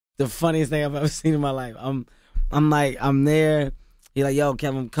the funniest thing I've ever seen in my life. I'm there. He's like, yo,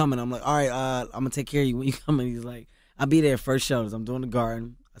 Kevin, I'm coming. I'm like, all right, I'm gonna take care of you when you coming. He's like, I'll be there first shows. I'm doing the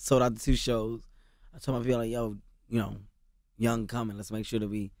Garden. I sold out the 2 shows. I told my people like, yo, Young coming. Let's make sure that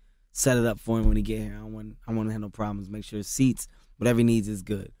we set it up for him when he get here. I don't want to have no problems. Make sure his seats, whatever he needs, is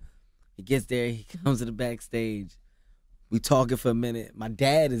good. He gets there. He comes to the backstage. We talking for a minute. My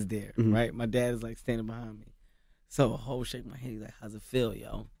dad is there, right? My dad is like standing behind me. So a whole shake my head. He's like, how's it feel, yo?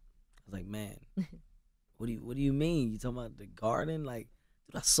 I was like, man, what do you mean? You talking about the Garden? Like,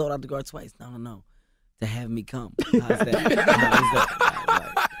 dude, I sold out the Garden twice. No. To have me come. How's that?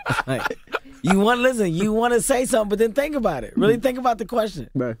 Like, you want to listen, you want to say something, but then think about it. Really think about the question.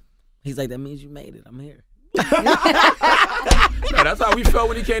 Right. He's like, that means you made it. I'm here. Yeah, that's how we felt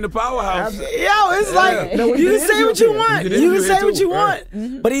when he came to Powerhouse. Yo, it's like, you can say what you want. You can say what you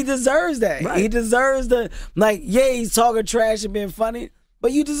want. But he deserves that. Right. He deserves he's talking trash and being funny,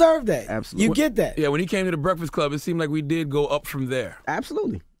 but you deserve that. Absolutely. You get that. Yeah, when he came to the Breakfast Club, it seemed like we did go up from there.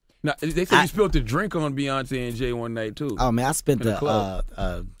 Absolutely. Now, they said you spilled the drink on Beyonce and Jay one night, too. Oh, man, I spent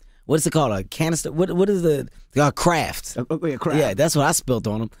what's it called? A canister? What is the Kraft? Kraft. Yeah, that's what I spilled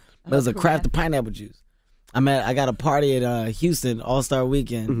on him. It was a Kraft of pineapple juice. I got a party at Houston All-Star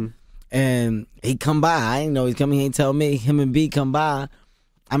Weekend, and he come by. I didn't know he's coming. He ain't tell me. Him and B come by.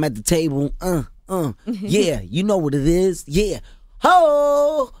 I'm at the table. Yeah, you know what it is. Yeah.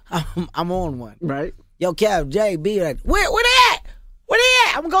 Ho! I'm on one. Right. Yo, Kev, Jay, B, like, where they at? Where they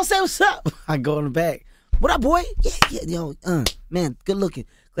at? I'm gonna say what's up. I go in the back. What up, boy? Yeah, yo, man, good looking.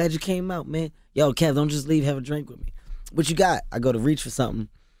 Glad you came out, man. Yo, Kev, don't just leave. Have a drink with me. What you got? I go to reach for something.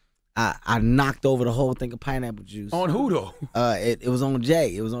 I knocked over the whole thing of pineapple juice. On who, though? It was on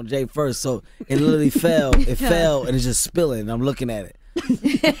Jay. It was on Jay first, so it literally fell. It fell, and it's just spilling, and I'm looking at it.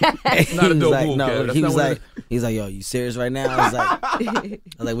 Not a dope move, no, Kev. He's like, yo, you serious right now? I was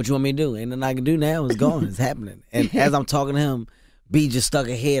like, what you want me to do? Ain't nothing I can do now. It's gone. It's happening. And as I'm talking to him, B just stuck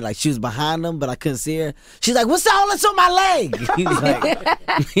her head like she was behind him, but I couldn't see her. She's like, what's all that's on my leg?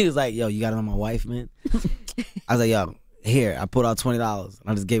 He was like, yo, you got it on my wife, man? I was like, yo, here. I pulled out $20, and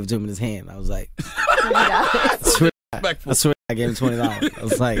I just gave it to him in his hand. I was like, I swear I gave him $20. I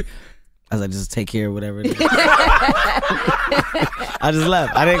was like, just take care of whatever it is. I just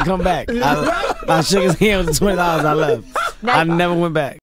left. I didn't come back. I shook his hand with the $20. I left. I never went back.